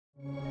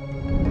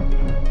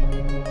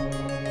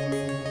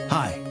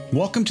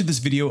Welcome to this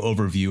video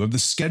overview of the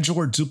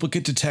scheduler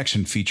duplicate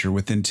detection feature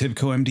within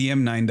TIBCO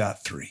MDM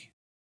 9.3.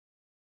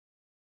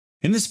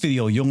 In this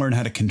video, you'll learn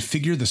how to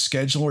configure the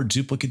scheduler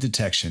duplicate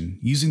detection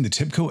using the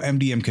TIBCO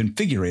MDM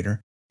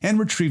Configurator and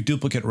retrieve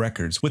duplicate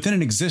records within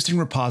an existing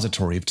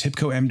repository of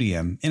TIBCO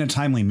MDM in a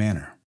timely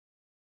manner.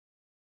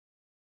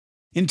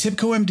 In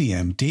TIBCO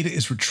MDM, data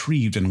is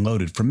retrieved and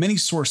loaded from many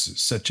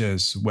sources such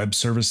as web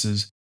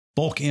services,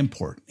 bulk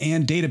import,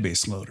 and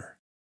database loader.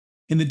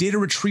 In the data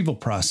retrieval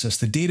process,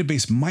 the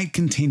database might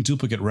contain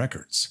duplicate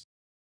records.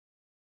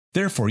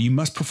 Therefore, you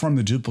must perform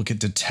the duplicate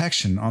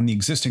detection on the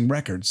existing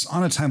records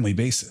on a timely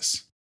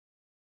basis.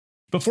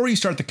 Before you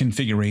start the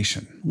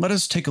configuration, let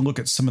us take a look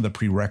at some of the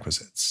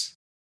prerequisites.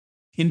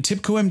 In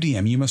TIBCO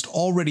MDM, you must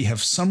already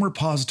have some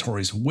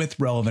repositories with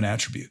relevant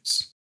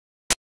attributes.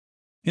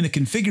 In the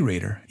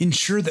configurator,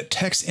 ensure that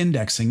text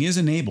indexing is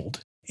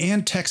enabled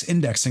and text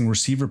indexing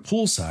receiver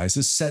pool size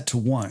is set to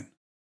 1.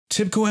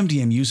 TIBCO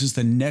MDM uses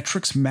the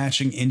Netrix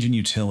matching engine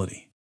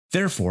utility.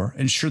 Therefore,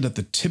 ensure that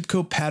the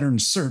TIBCO pattern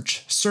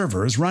search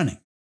server is running.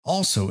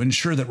 Also,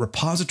 ensure that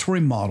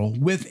repository model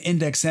with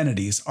index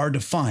entities are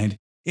defined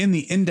in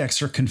the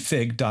indexer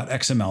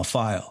config.xml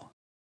file.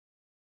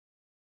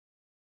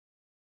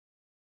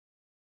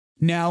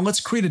 Now, let's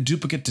create a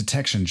duplicate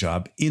detection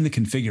job in the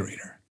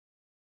configurator.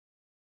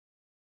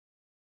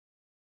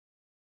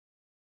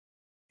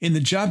 In the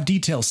Job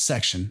Details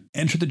section,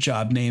 enter the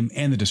job name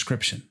and the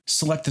description.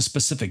 Select the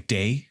specific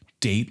day,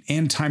 date,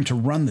 and time to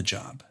run the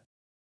job.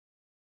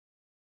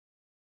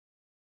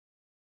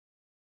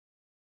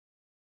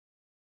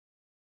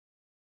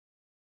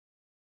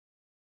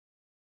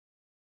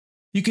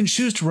 You can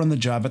choose to run the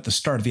job at the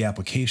start of the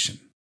application.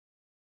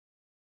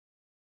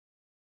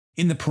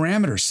 In the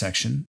Parameters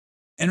section,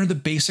 enter the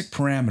basic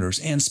parameters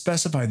and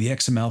specify the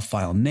XML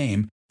file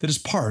name that is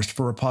parsed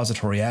for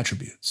repository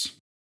attributes.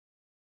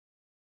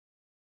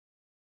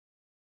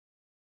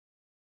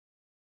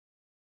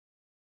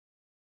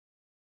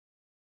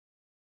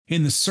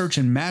 In the Search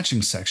and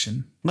Matching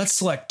section, let's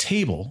select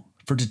Table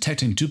for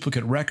detecting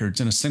duplicate records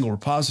in a single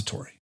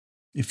repository.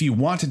 If you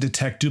want to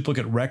detect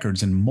duplicate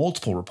records in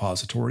multiple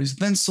repositories,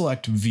 then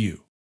select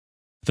View.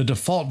 The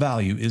default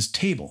value is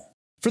Table.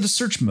 For the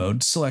search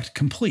mode, select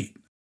Complete.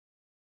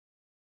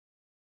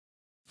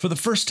 For the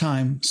first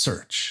time,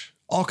 search.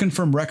 All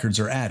confirmed records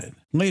are added.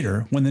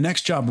 Later, when the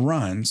next job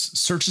runs,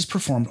 search is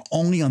performed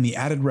only on the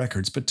added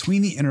records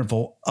between the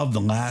interval of the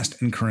last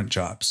and current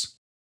jobs.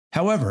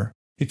 However,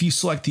 if you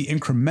select the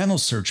incremental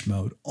search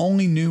mode,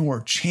 only new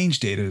or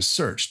changed data is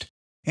searched,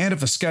 and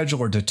if a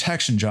scheduler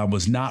detection job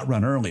was not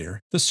run earlier,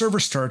 the server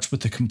starts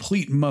with the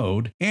complete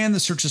mode and the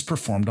search is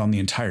performed on the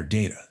entire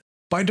data.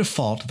 By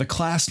default, the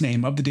class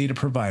name of the data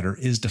provider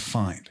is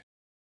defined.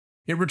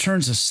 It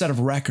returns a set of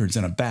records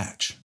in a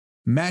batch.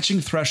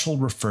 Matching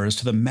threshold refers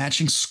to the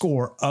matching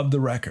score of the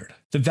record.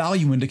 The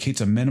value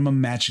indicates a minimum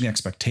matching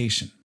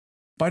expectation.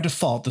 By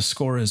default, the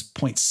score is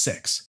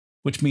 0.6.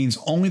 which means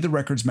only the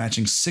records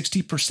matching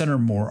 60% or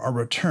more are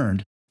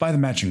returned by the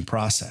matching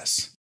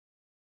process.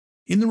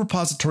 In the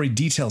Repository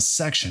Details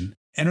section,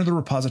 enter the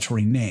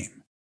repository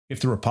name. If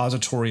the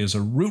repository is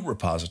a root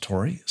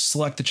repository,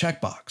 select the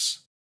checkbox.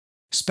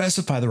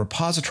 Specify the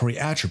repository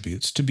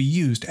attributes to be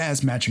used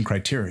as matching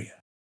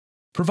criteria.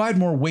 Provide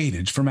more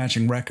weightage for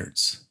matching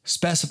records.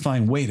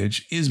 Specifying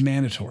weightage is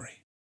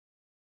mandatory.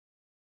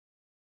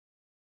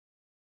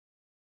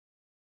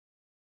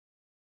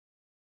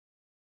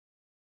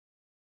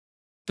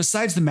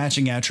 Besides the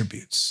matching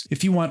attributes,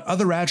 if you want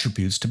other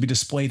attributes to be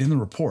displayed in the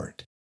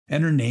report,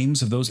 enter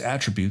names of those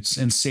attributes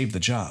and save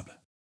the job.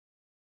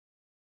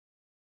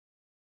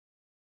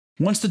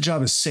 Once the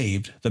job is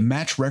saved, the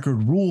match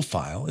record rule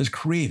file is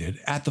created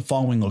at the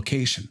following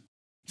location.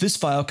 This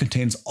file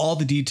contains all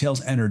the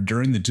details entered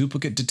during the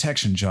duplicate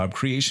detection job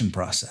creation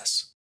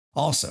process.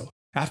 Also,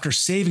 after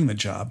saving the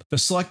job, the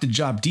selected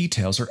job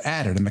details are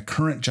added in the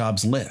current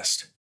jobs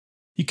list.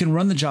 You can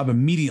run the job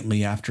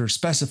immediately after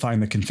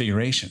specifying the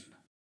configuration.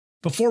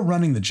 Before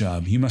running the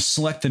job, you must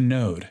select the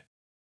node.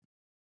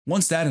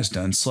 Once that is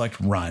done, select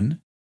Run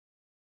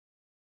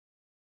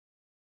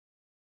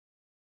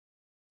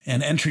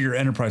and enter your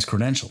enterprise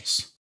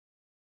credentials.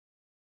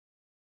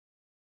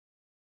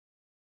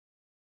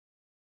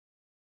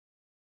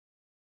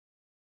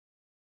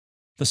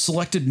 The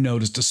selected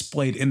node is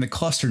displayed in the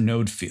Cluster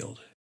Node field.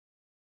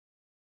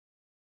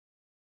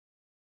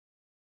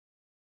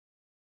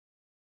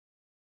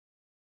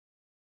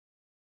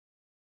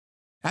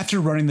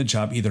 After running the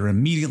job either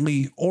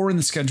immediately or in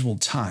the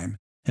scheduled time,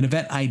 an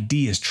event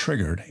ID is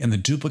triggered and the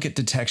duplicate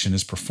detection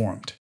is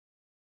performed.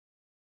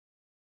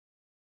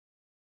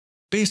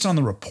 Based on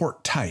the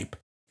report type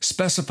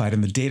specified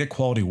in the data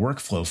quality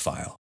workflow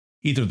file,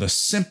 either the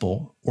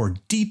simple or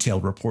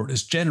detailed report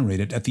is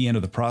generated at the end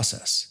of the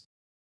process.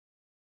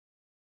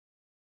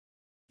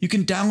 You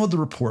can download the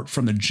report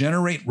from the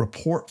Generate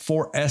Report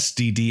for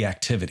SDD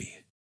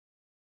activity.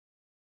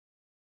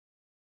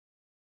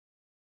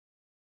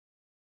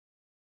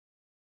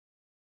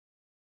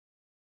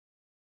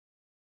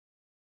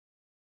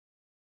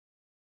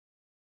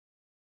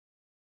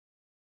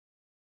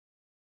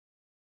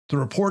 The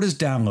report is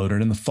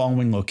downloaded in the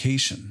following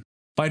location.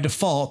 By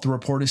default, the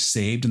report is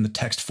saved in the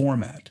text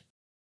format.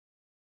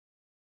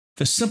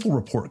 The simple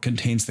report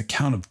contains the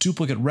count of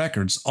duplicate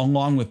records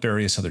along with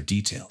various other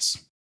details.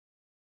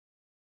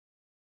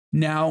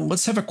 Now,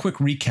 let's have a quick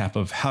recap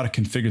of how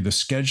to configure the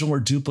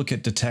scheduler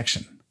duplicate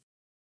detection.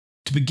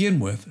 To begin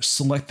with,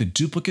 select the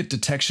duplicate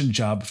detection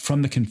job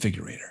from the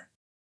configurator.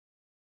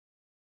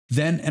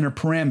 Then enter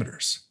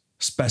parameters,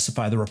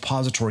 specify the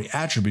repository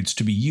attributes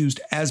to be used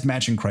as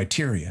matching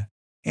criteria,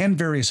 and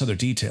various other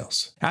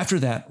details. After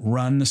that,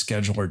 run the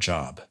scheduler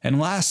job. And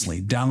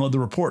lastly, download the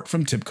report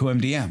from TIBCO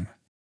MDM.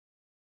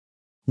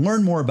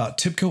 Learn more about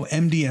TIBCO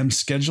MDM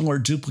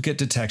scheduler duplicate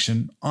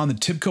detection on the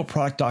TIBCO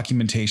product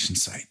documentation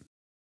site.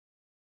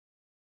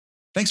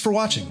 Thanks for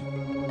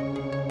watching.